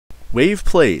Wave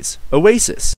Plays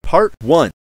Oasis Part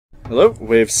 1. Hello,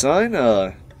 Wave Sign,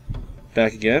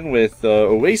 back again with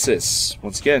Oasis.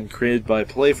 Once again, created by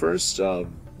PlayFirst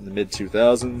in the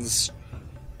mid-2000s.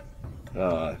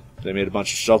 They made a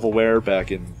bunch of shovelware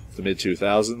back in the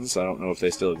mid-2000s. I don't know if they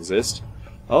still exist.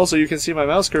 Also, you can see my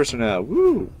mouse cursor now.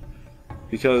 Woo!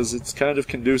 Because it's kind of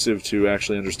conducive to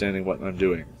actually understanding what I'm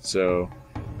doing. So,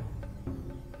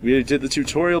 we did the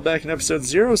tutorial back in episode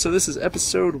 0, so this is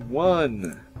episode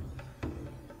 1.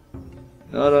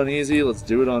 Not on easy, let's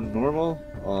do it on normal,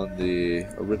 on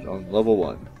level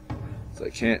 1. So I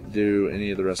can't do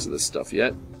any of the rest of this stuff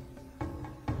yet.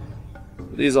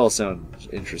 But these all sound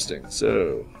interesting,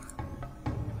 so...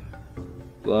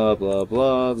 Blah blah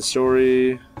blah, the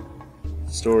story...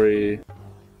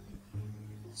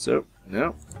 So,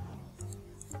 no.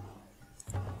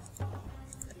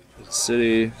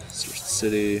 City, search the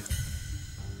city...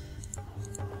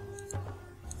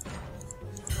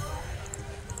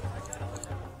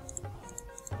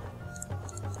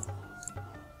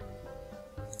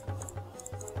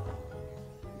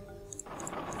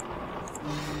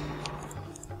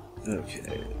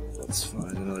 Okay, let's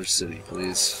find another city,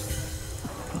 please.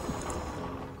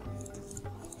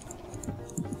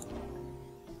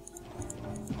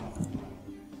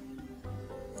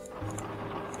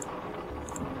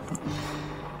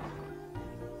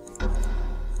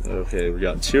 Okay, we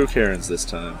got 2 Karens this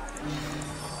time.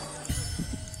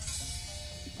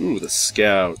 Ooh, the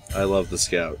Scout. I love the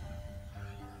Scout.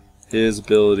 His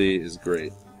ability is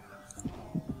great.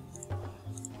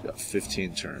 Got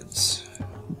 15 turns.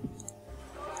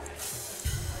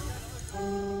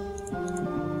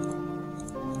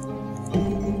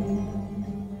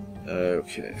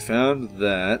 Okay, found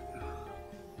that.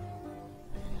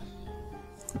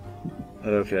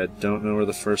 Okay, I don't know where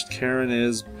the first Karen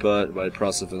is, but by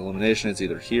process of elimination it's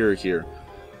either here or here.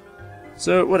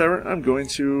 So, whatever, I'm going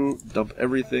to dump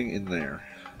everything in there.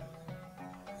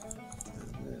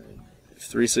 If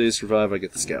 3 cities survive, I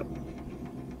get the Scout.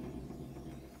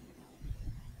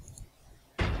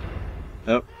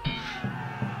 Oh.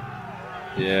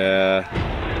 Yeah.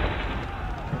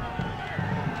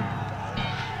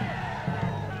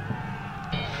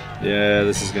 Yeah,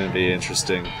 this is going to be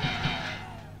interesting.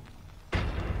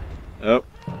 Oh.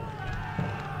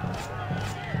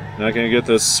 Not going to get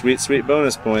those sweet, sweet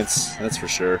bonus points, that's for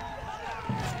sure.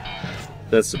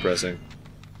 That's depressing.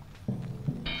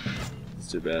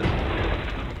 It's too bad.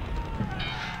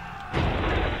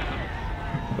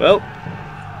 Well.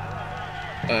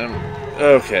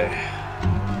 Okay.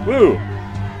 Woo!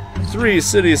 3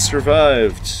 cities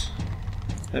survived.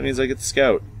 That means I get the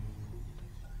Scout.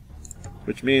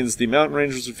 Which means the mountain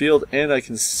range was revealed, and I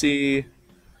can see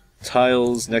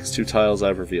tiles next to tiles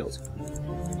I've revealed.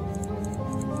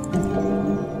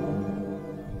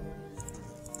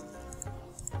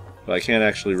 But I can't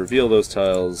actually reveal those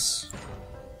tiles.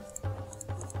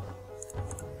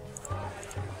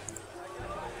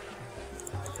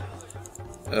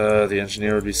 The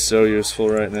engineer would be so useful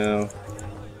right now.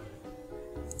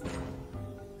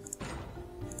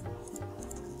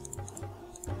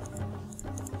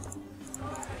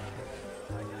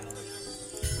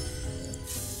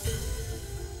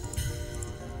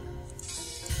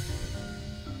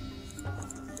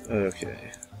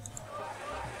 Okay.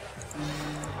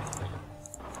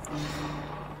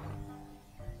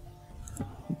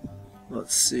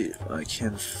 Let's see if I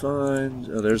can find...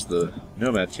 Oh, there's the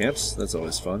nomad camps. That's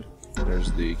always fun.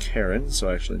 There's the Karen, so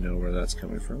I actually know where that's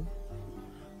coming from.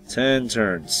 10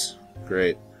 turns.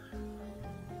 Great.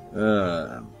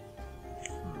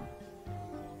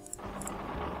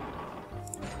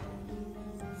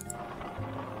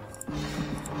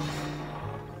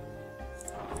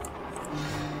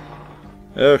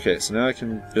 Okay, so now I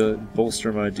can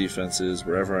bolster my defenses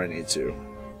wherever I need to.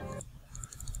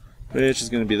 Which is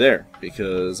going to be there,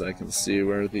 because I can see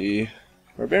where the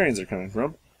barbarians are coming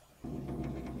from.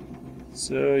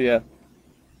 So, yeah.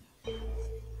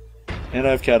 And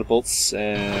I have catapults,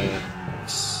 and...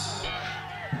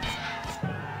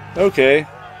 Okay.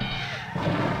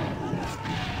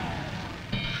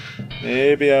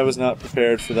 Maybe I was not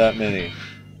prepared for that many.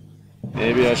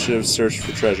 Maybe I should have searched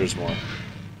for treasures more.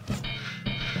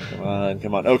 Come on,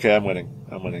 come on. Okay, I'm winning.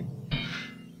 I'm winning.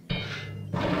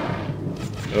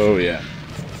 Oh, yeah.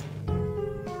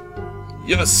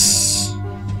 Yes!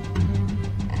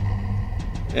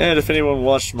 And if anyone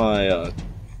watched my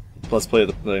Let's Play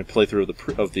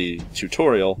playthrough of the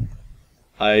tutorial,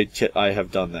 I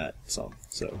have done that some.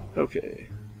 So, okay.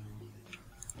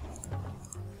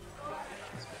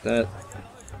 That.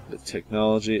 The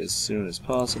technology as soon as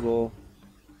possible.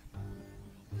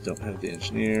 Don't have the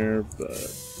engineer,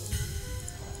 but...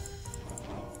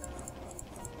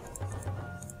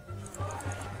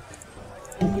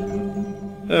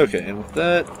 Okay, and with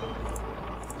that,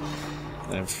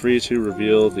 I'm free to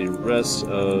reveal the rest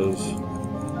of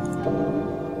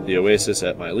the Oasis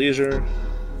at my leisure.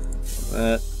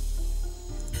 That.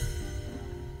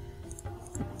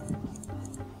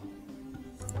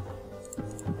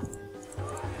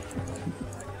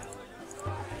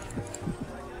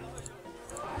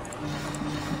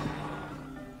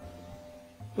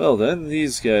 Well then,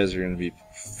 these guys are going to be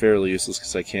fairly useless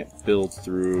because I can't build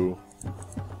through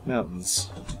mountains.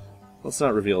 Let's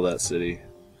not reveal that city.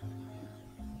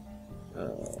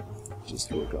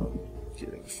 Just work on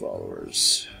getting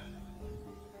followers.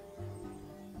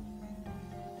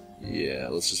 Yeah,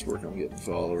 let's just work on getting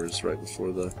followers right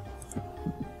before the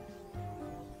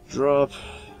drop.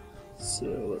 So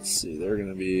let's see, they're going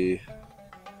to be...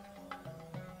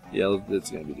 Yeah,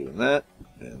 it's going to be doing that.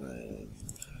 And then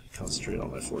concentrate all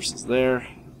my forces there.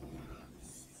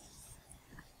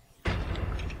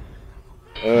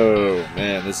 Oh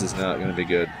man, this is not going to be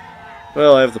good.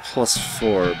 Well, I have the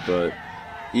 +4, but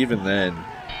even then,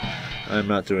 I'm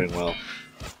not doing well.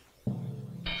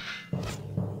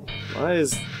 Why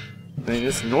is... I mean,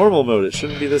 it's normal mode, it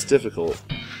shouldn't be this difficult.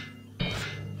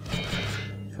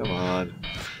 Come on.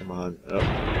 Come on. Oh.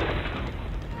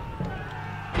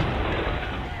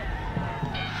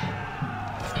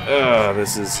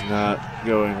 This is not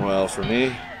going well for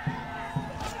me.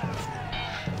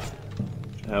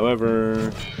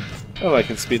 However... Oh, I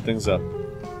can speed things up.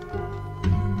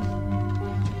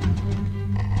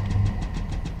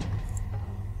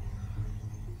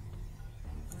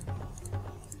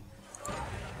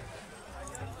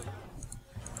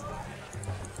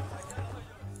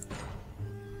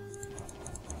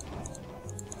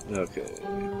 Okay.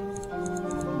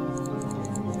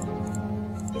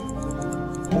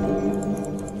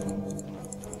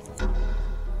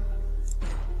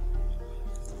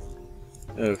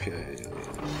 Okay,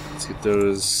 let's get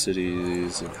those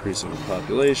cities increasing in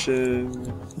population.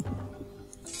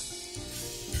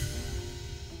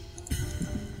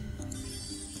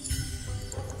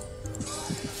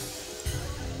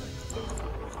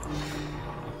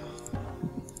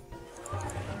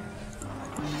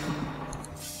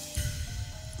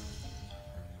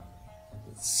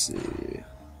 Let's see,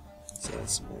 let's add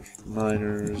some more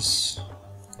miners.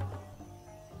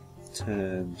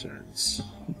 10 turns.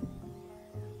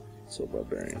 So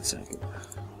barbarians happen.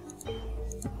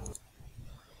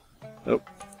 Oh.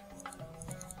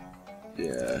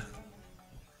 Yeah.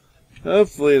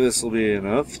 Hopefully this will be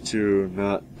enough to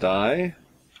not die.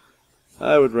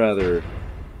 I would rather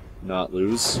not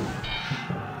lose.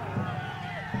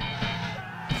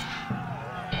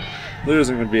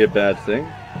 Losing would be a bad thing.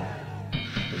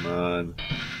 Come on.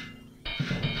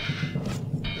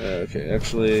 Okay,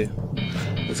 actually,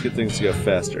 let's get things to go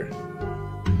faster.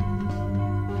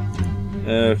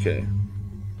 Okay.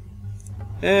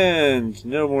 And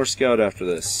no more scout after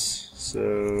this. So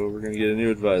we're going to get a new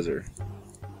advisor.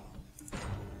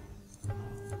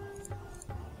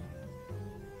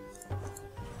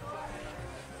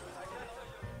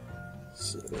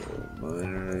 So,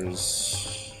 miners.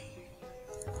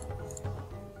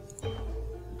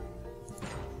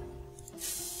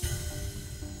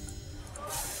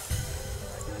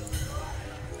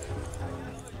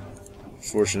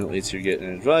 Fortunately, to get an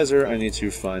advisor, I need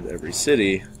to find every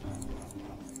city.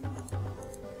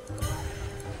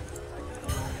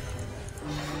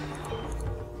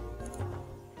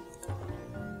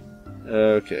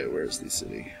 Okay, where's the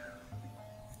city?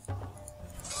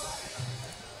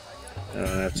 I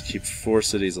have to keep 4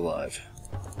 cities alive.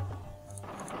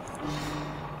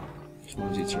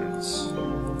 20 turns.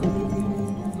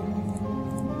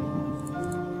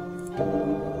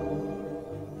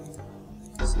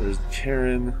 So there's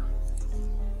Karen.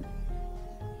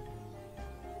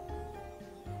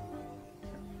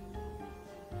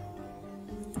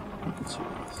 Two,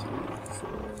 three,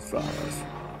 four, 5.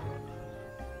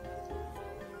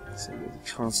 So we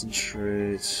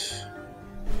concentrate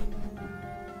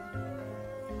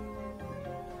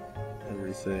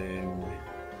everything.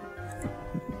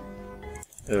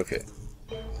 Okay.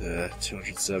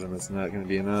 207, that's not going to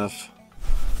be enough.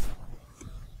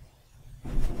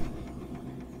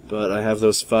 But I have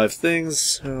those 5 things,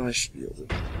 so I should be able to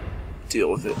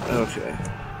deal with it. Okay.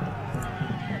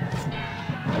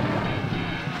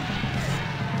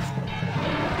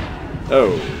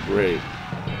 Oh, great.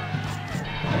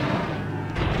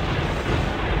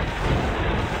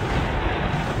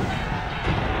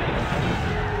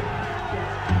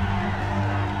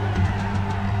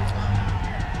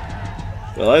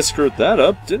 Well, I screwed that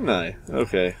up, didn't I?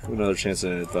 Okay, another chance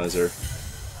at an advisor.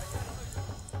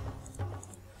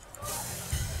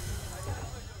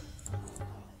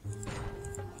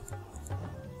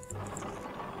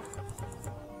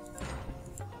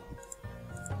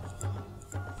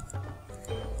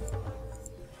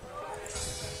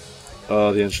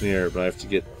 Oh, the engineer, but I have to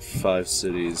get 5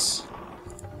 cities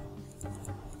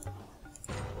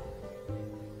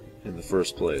in the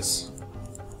first place.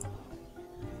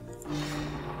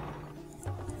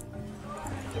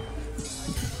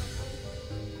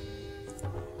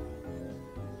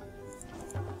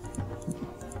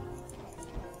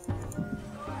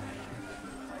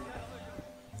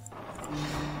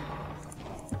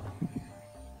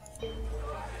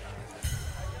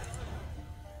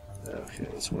 Okay,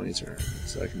 20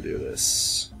 turns. I can do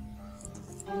this.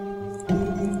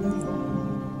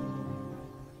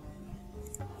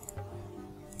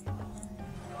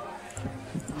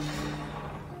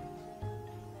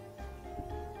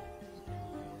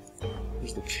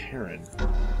 Where's the Karen?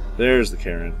 There's the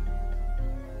Karen.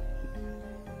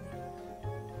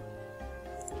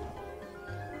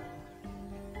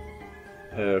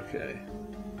 Okay.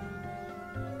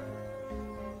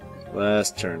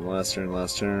 Last turn, last turn,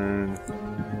 last turn.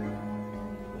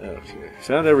 Okay.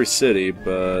 Found every city,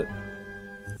 but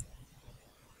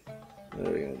what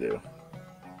are we gonna do?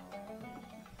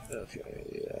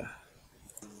 Okay, yeah.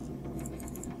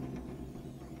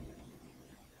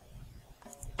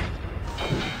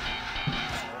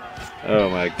 Oh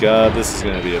my god, this is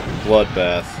gonna be a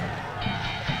bloodbath.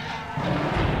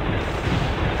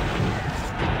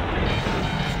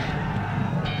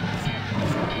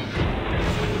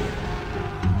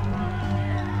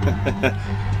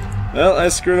 Well, I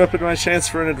screwed up in my chance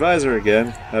for an advisor again.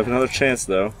 I have another chance,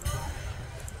 though.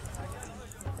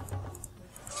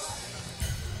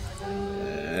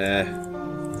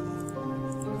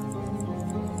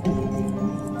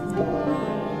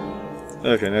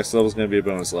 Okay, next level's gonna be a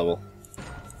bonus level.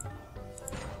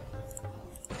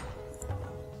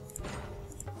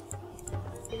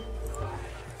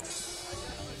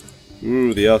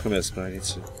 Ooh, the alchemist, but I need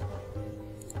to...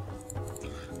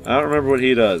 I don't remember what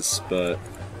he does, but...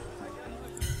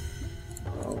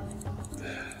 well,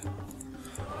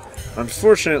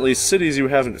 unfortunately, cities you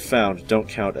haven't found don't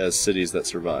count as cities that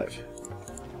survive.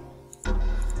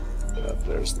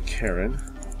 There's the Karen.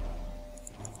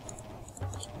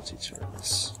 20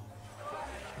 turns.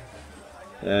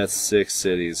 That's 6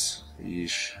 cities.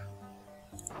 Yeesh.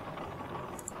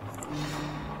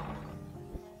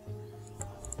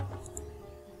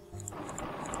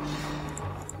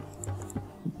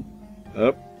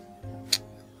 Oh.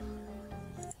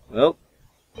 Well.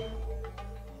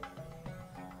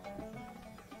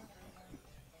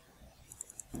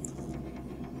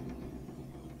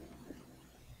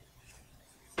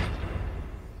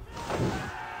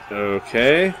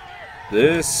 Okay.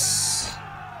 This...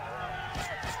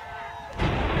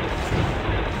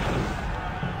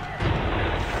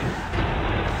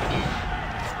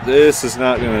 this is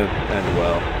not going to end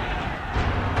well.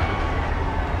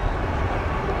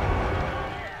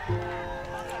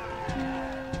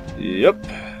 Yep.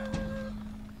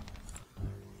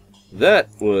 That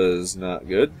was not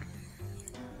good.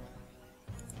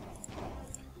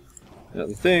 Now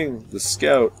the thing, the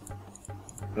scout...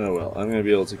 oh well, I'm gonna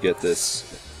be able to get this.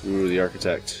 Ooh, the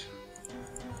architect.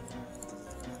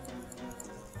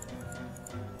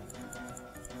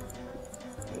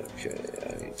 Okay,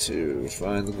 I need to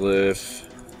find the glyph.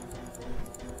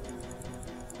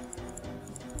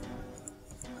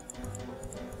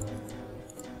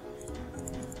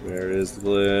 Where is the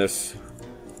glyph?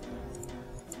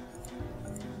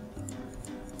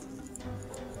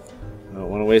 I don't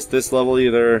want to waste this level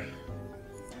either.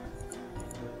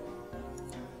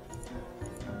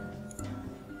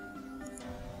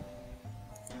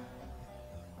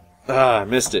 Ah, I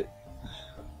missed it.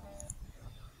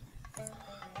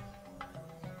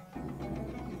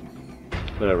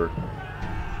 Whatever.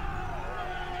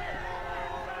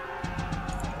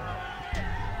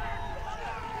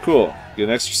 Cool. Get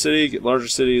an extra city, get larger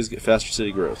cities, get faster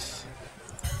city growth.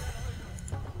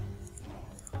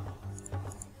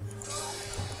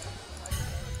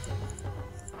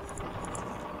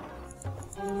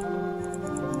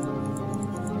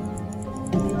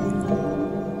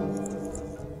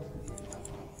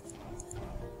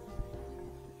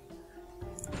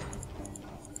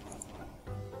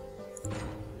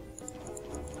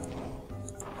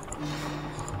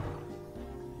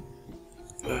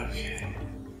 Okay.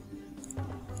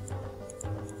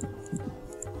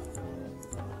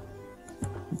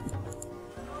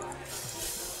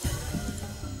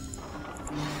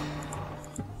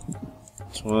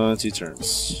 Twenty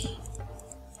turns.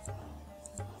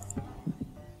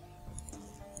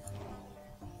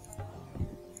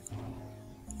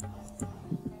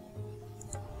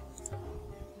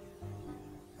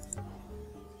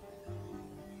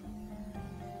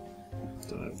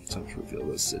 Don't have time to reveal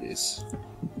those cities.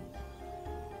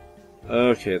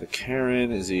 Okay, the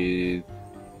Karen is the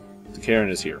Karen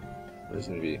is here. There's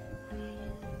gonna be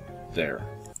there.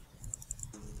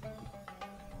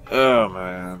 Oh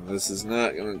man, this is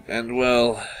not gonna end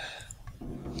well.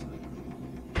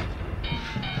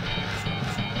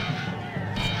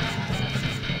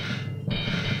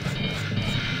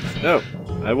 Oh,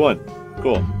 I won.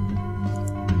 Cool.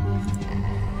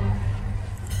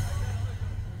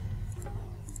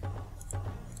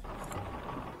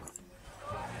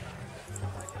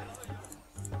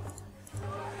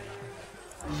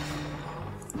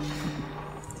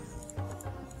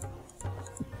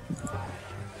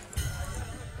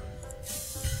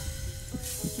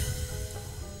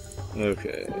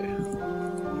 Okay.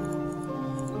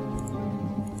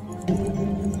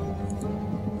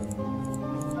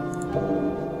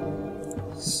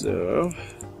 So...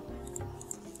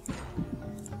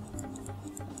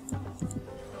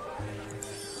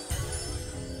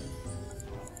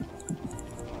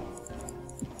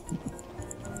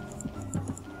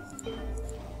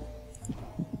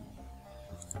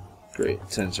 Great,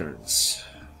 10 turns.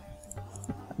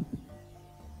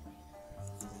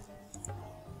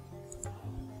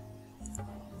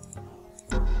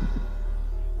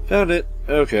 Found it!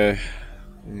 Okay.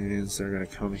 And so they're gonna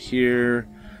come here,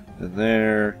 and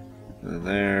there, and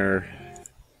there.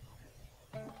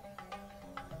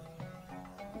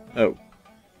 Oh.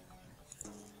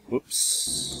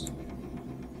 Whoops.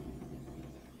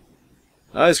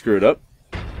 I screwed up.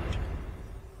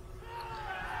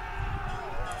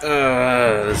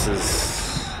 This is...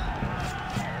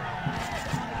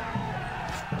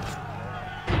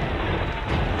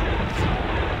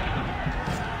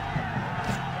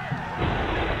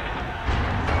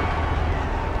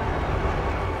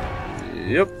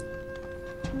 Yep.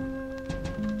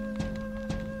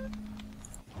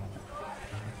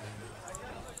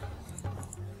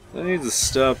 I need to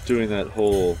stop doing that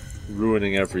whole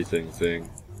ruining everything thing.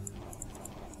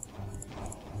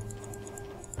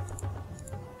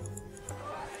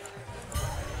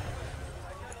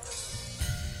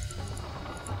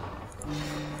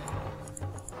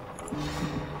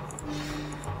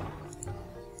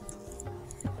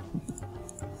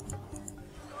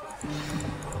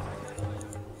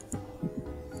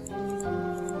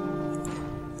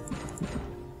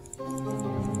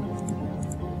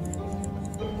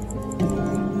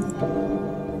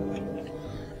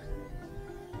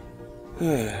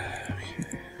 Okay.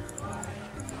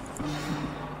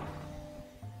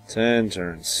 10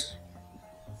 turns.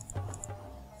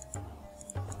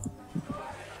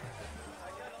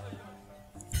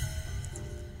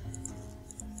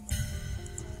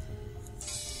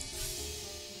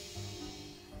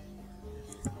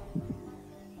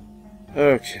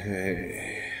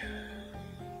 Okay.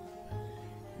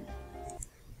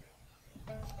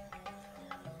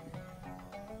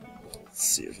 Let's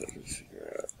see if I can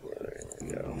figure out where I'm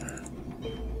gonna go.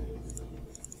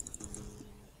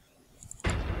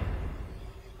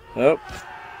 Oh.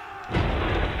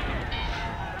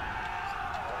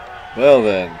 Well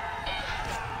then.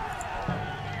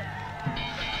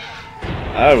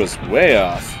 I was way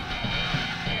off.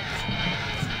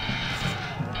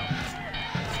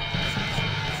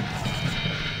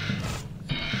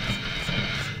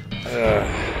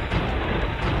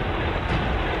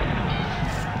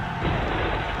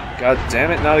 God damn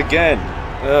it, not again!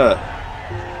 Ugh.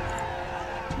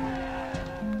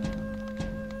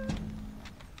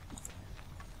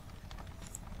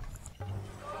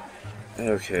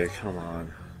 Okay, come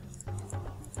on.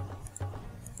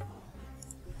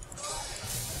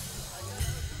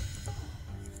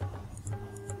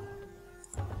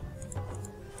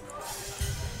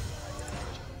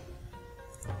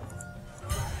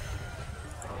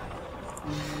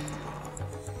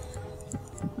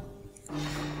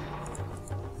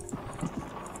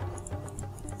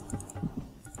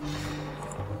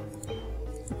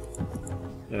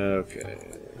 Okay.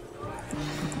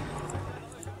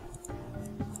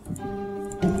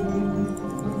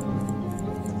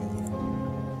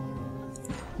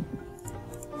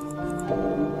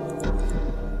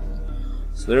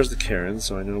 So there's the Karen,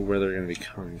 so I know where they're going to be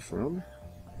coming from.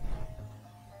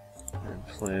 And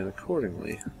plan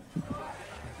accordingly.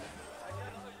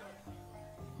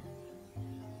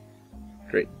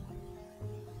 Great.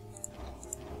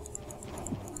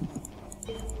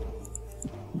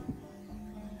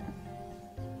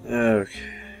 Okay.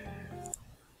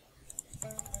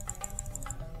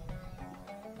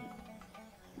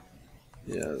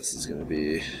 Yeah, this is gonna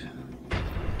be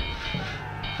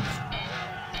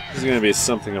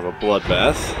something of a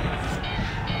bloodbath.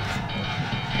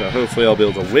 But hopefully I'll be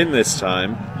able to win this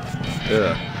time.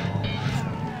 Ugh.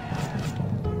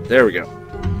 There we go.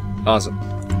 Awesome.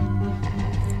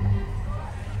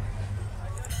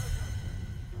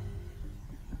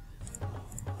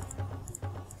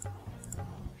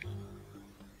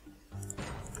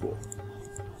 Cool.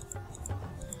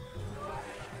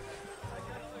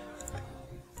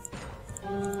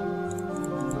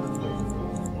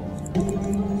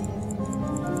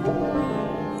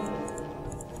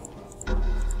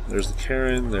 There's the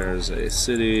Karen, there's a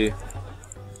city.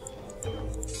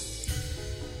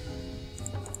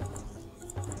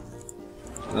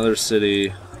 Another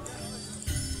city.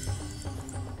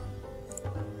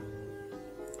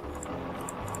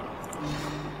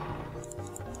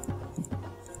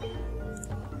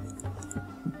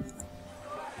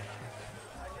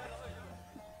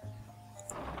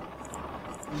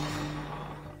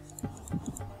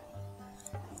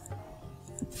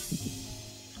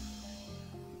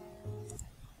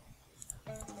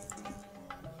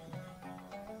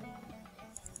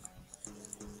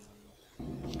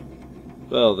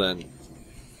 Well then,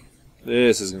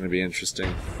 this is going to be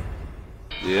interesting.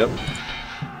 Yep.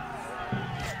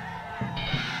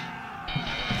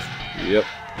 Yep.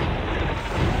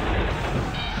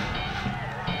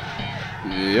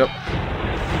 Yep.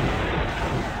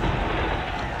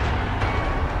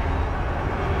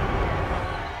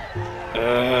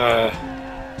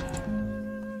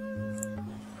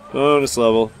 Bonus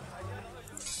level.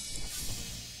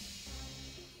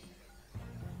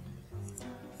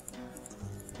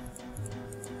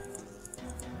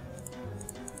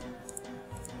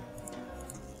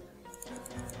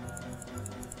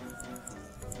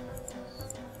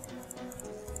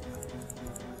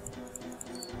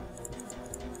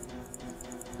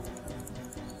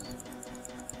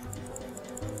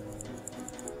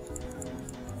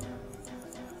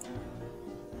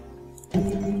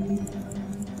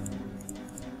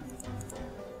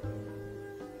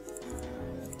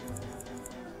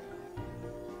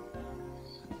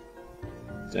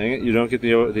 Dang it, you don't get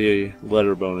the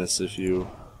letter bonus if you...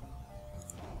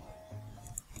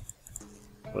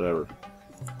 Whatever.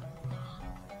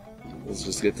 Let's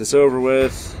just get this over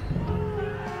with.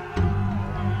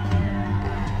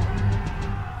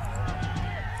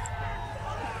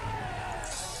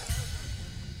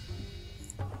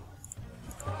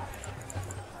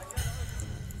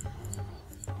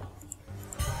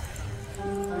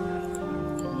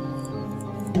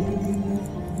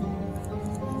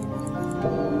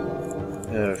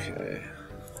 Okay.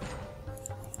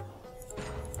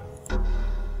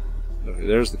 Okay,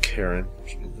 there's the Karen,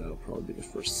 which means that'll probably be the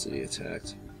first city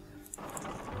attacked.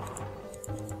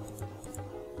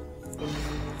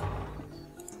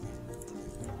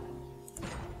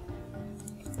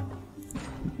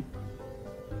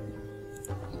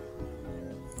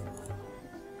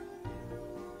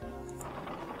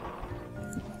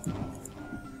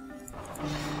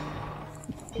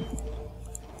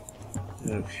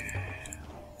 Okay.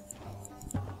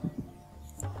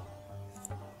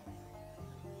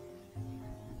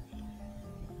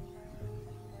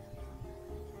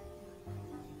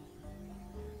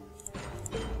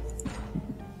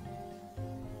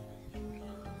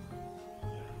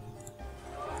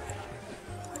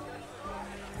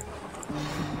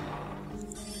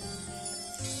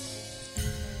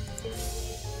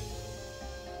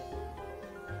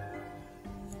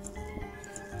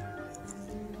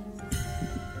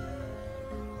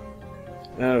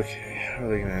 Okay, how are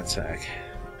they gonna attack?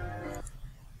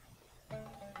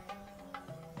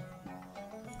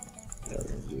 Yeah, we're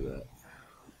gonna do that.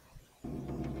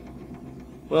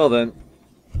 Well then.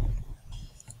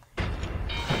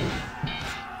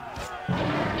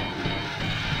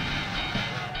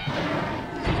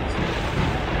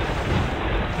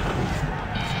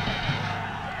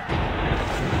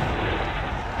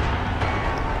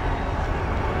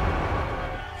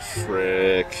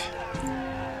 Frick.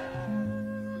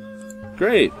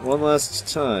 Great, one last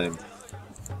time.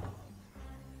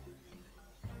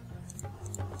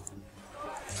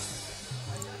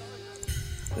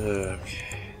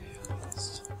 Okay.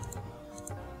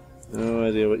 No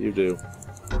idea what you do.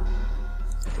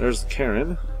 There's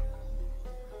Karen.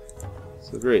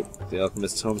 So great. The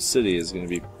Alchemist's home city is going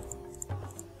to be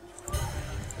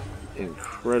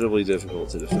incredibly difficult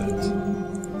to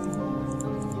defend.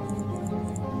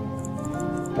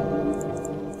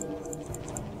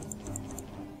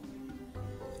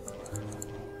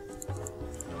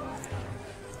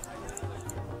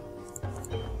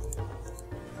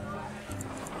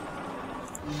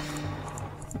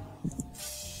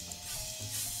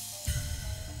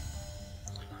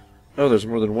 Oh, there's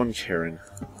more than one Karen.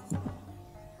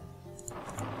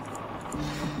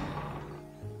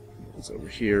 It's over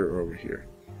here or over here.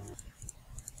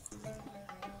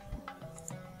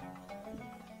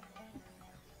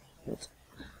 What?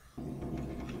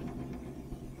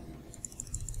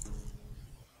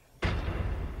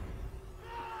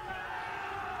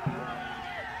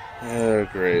 Oh,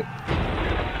 great.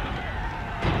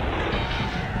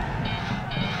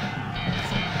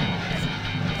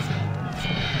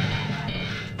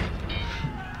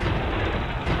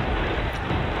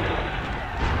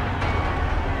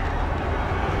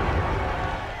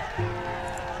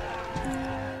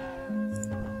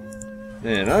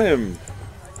 Man, I am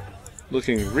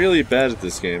looking really bad at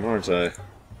this game, aren't I?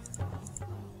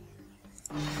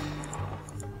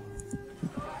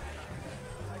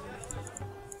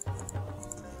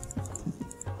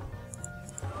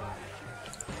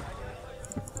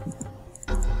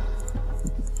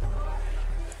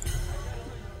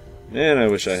 Man, I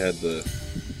wish I had the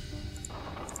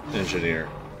engineer.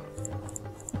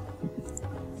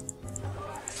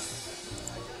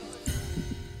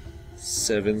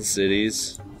 Seven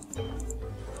cities.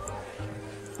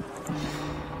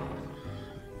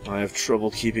 I have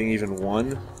trouble keeping even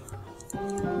one.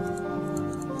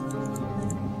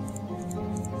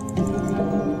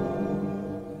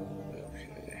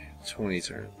 Okay, 20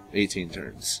 turns, 18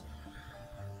 turns.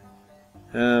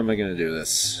 How am I gonna do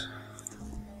this?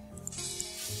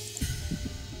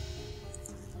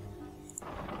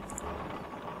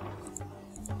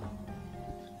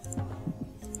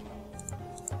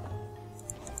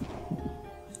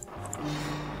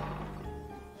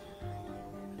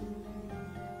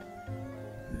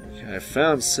 I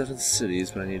found 7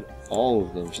 cities, but I need all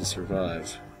of them to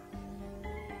survive.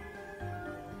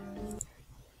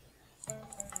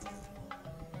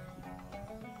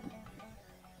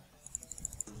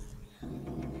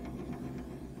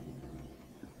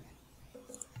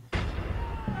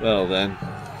 Well then.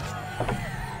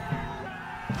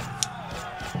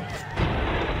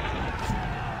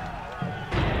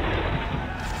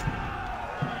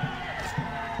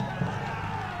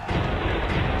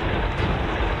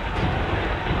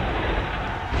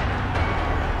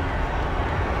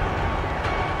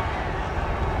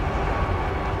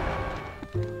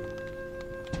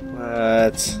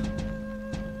 What?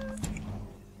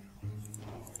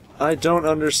 I don't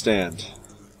understand.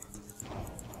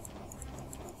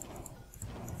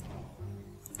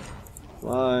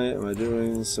 Why am I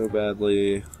doing so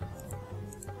badly?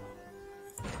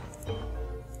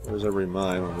 Where's every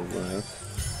mine on the map?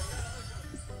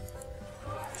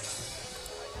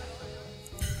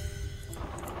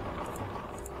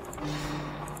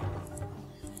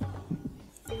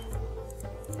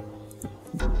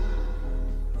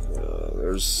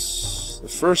 There's the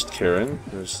first Karen.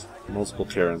 There's multiple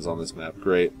Karens on this map.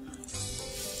 Great.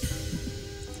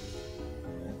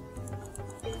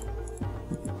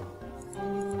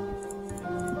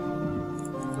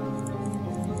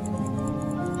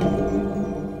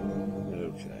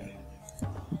 Okay.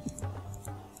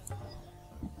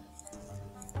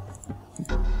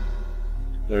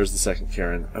 There's the second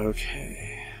Karen. Okay.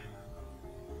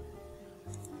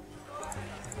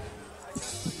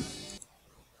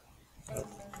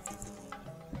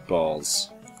 Balls.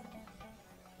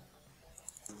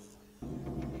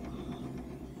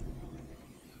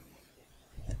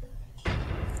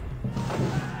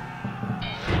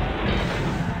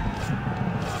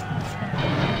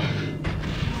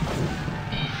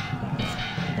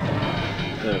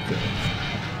 Okay.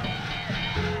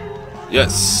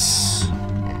 Yes.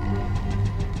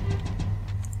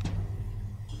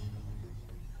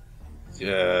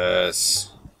 Yes.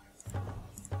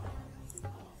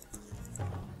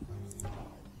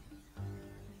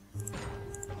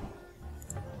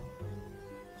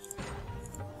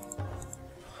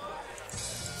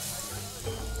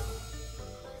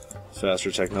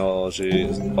 Faster technology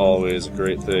is always a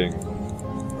great thing.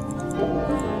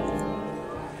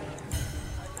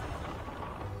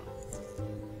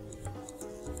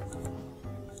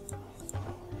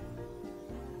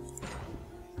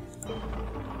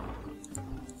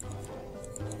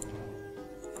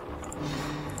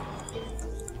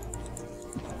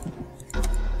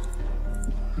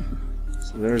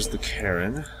 So there's the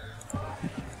Karen.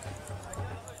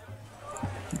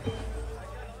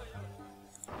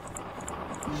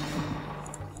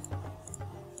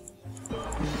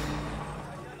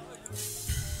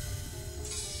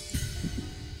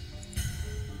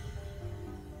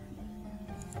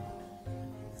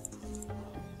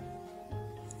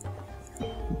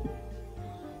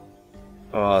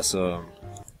 Awesome.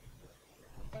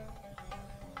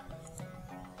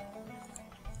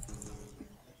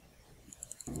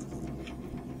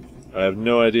 I have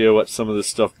no idea what some of this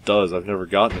stuff does. I've never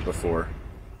gotten it before.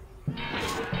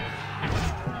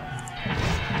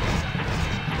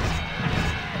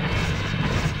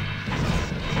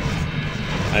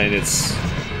 I mean, it's...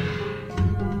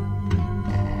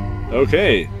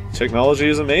 Okay, technology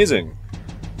is amazing.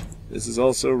 This is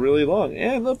also really long,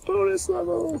 and the bonus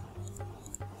level!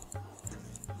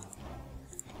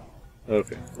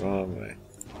 Okay, wrong way.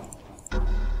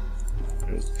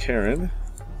 There's Karen.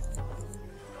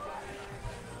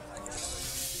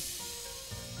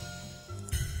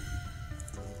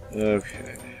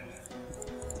 Okay.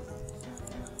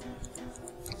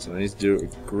 So I need to do a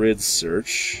grid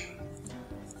search.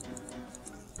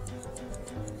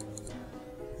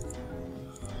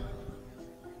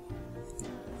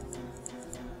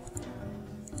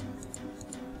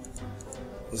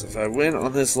 Because if I win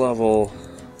on this level...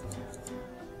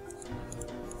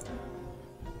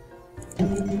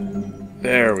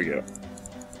 There we go.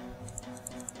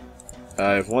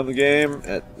 I've won the game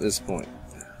at this point.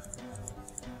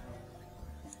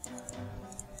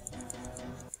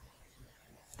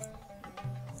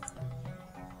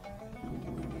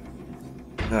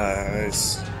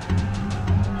 Nice.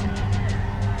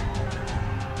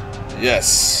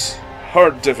 Yes.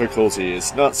 Hard difficulty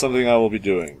is not something I will be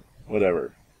doing.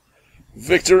 Whatever.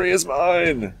 Victory is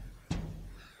mine!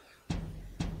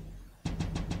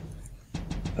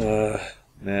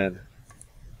 Man.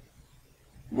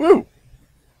 Woo!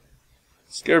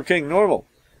 Scarab King normal.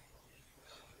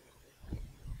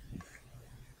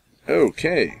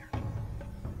 Okay.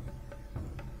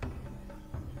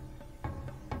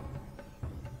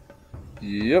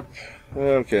 Yep.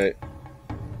 Okay.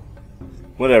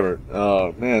 Whatever.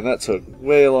 Oh, man, that took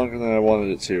way longer than I wanted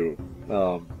it to.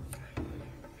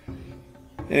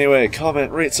 Anyway,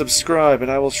 comment, rate, subscribe, and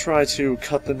I will try to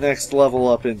cut the next level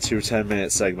up into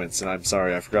 10-minute segments. And I'm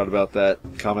sorry, I forgot about that.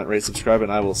 Comment, rate, subscribe, and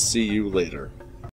I will see you later.